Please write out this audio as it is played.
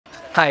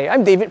Hi,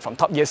 I'm David from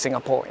TopGear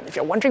Singapore, and if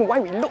you're wondering why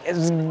we look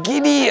as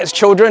giddy as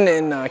children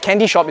in a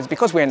candy shop, it's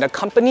because we're in the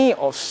company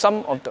of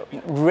some of the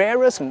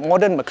rarest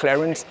modern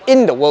McLarens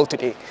in the world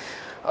today.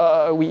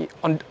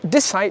 On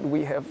this side,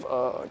 we have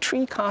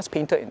 3 cars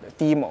painted in the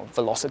theme of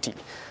velocity.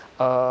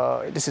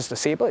 This is the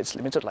Sabre. It's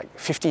limited like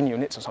 15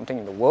 units or something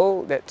in the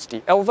world. That's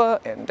the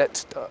Elva, and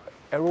that's the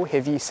Aero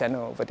Heavy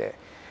Senna over there.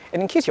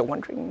 And in case you're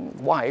wondering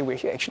why, we're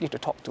here actually to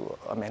talk to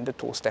Amanda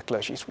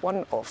Toh-Steckler. She's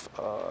one of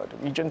the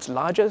region's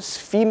largest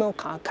female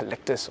car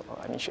collectors.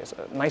 I mean, she has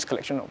a nice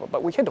collection of her,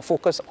 but we're here to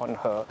focus on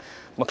her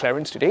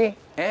McLarens today,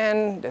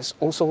 and there's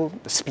also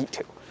the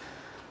Speedtail.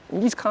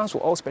 These cars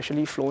were all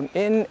specially flown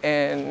in,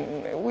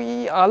 and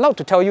we are allowed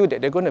to tell you that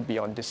they're going to be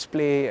on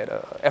display at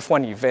a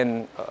F1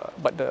 event,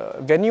 but the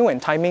venue and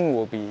timing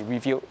will be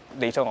revealed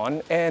later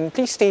on. And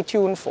please stay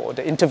tuned for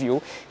the interview,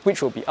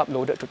 which will be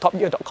uploaded to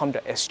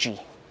topgear.com.sg.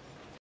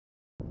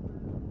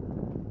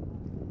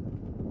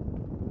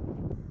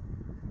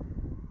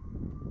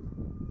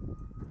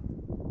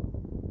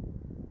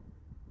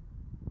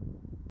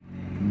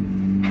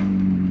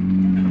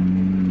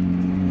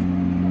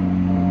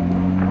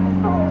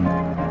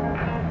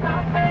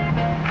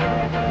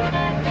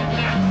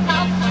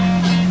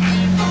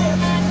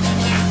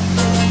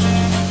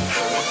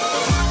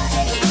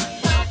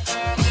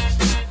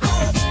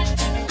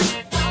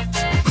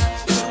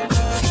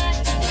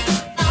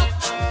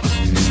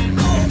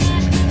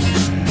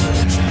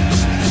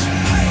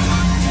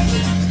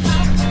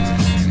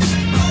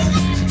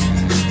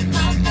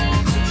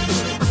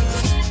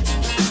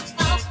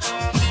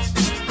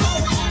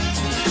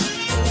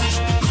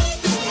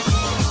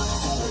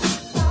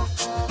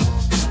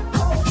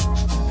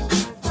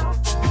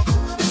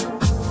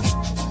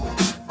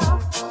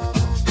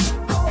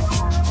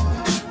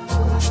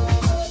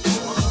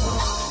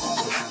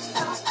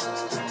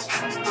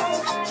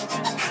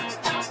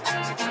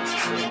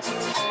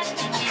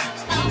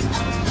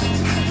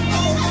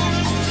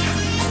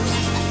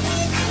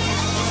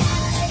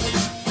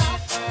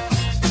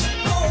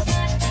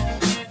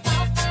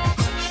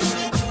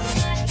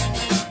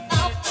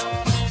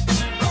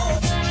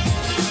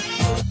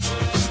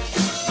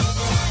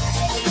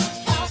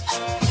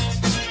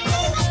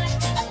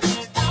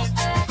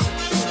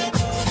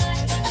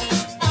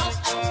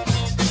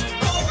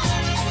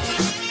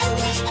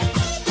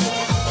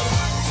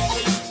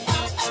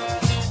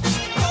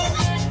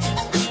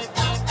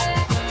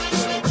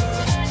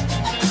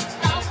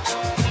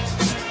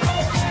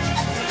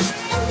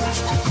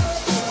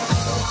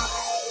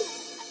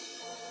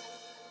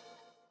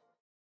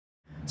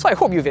 So I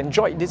hope you've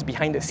enjoyed this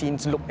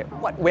behind-the-scenes look at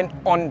what went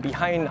on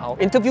behind our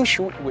interview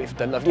shoot with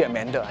the lovely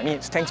Amanda. I mean,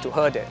 it's thanks to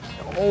her that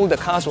all the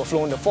cars were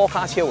flown, the 4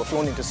 cars here were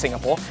flown into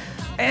Singapore.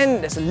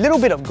 And there's a little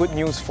bit of good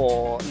news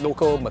for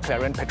local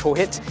McLaren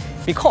Petrolheads,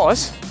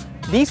 because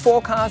these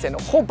 4 cars and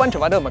a whole bunch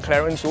of other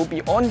McLarens will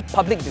be on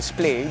public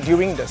display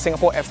during the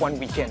Singapore F1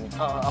 weekend.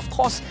 Of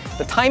course,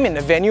 the time and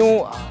the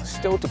venue are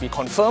still to be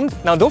confirmed.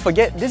 Now don't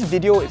forget, this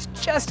video is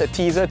just a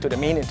teaser to the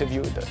main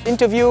interview. The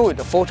interview,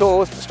 the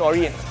photos, the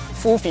story and the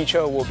full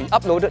feature will be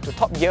uploaded to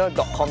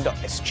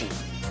topgear.com.sg.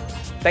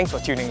 Thanks for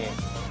tuning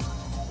in.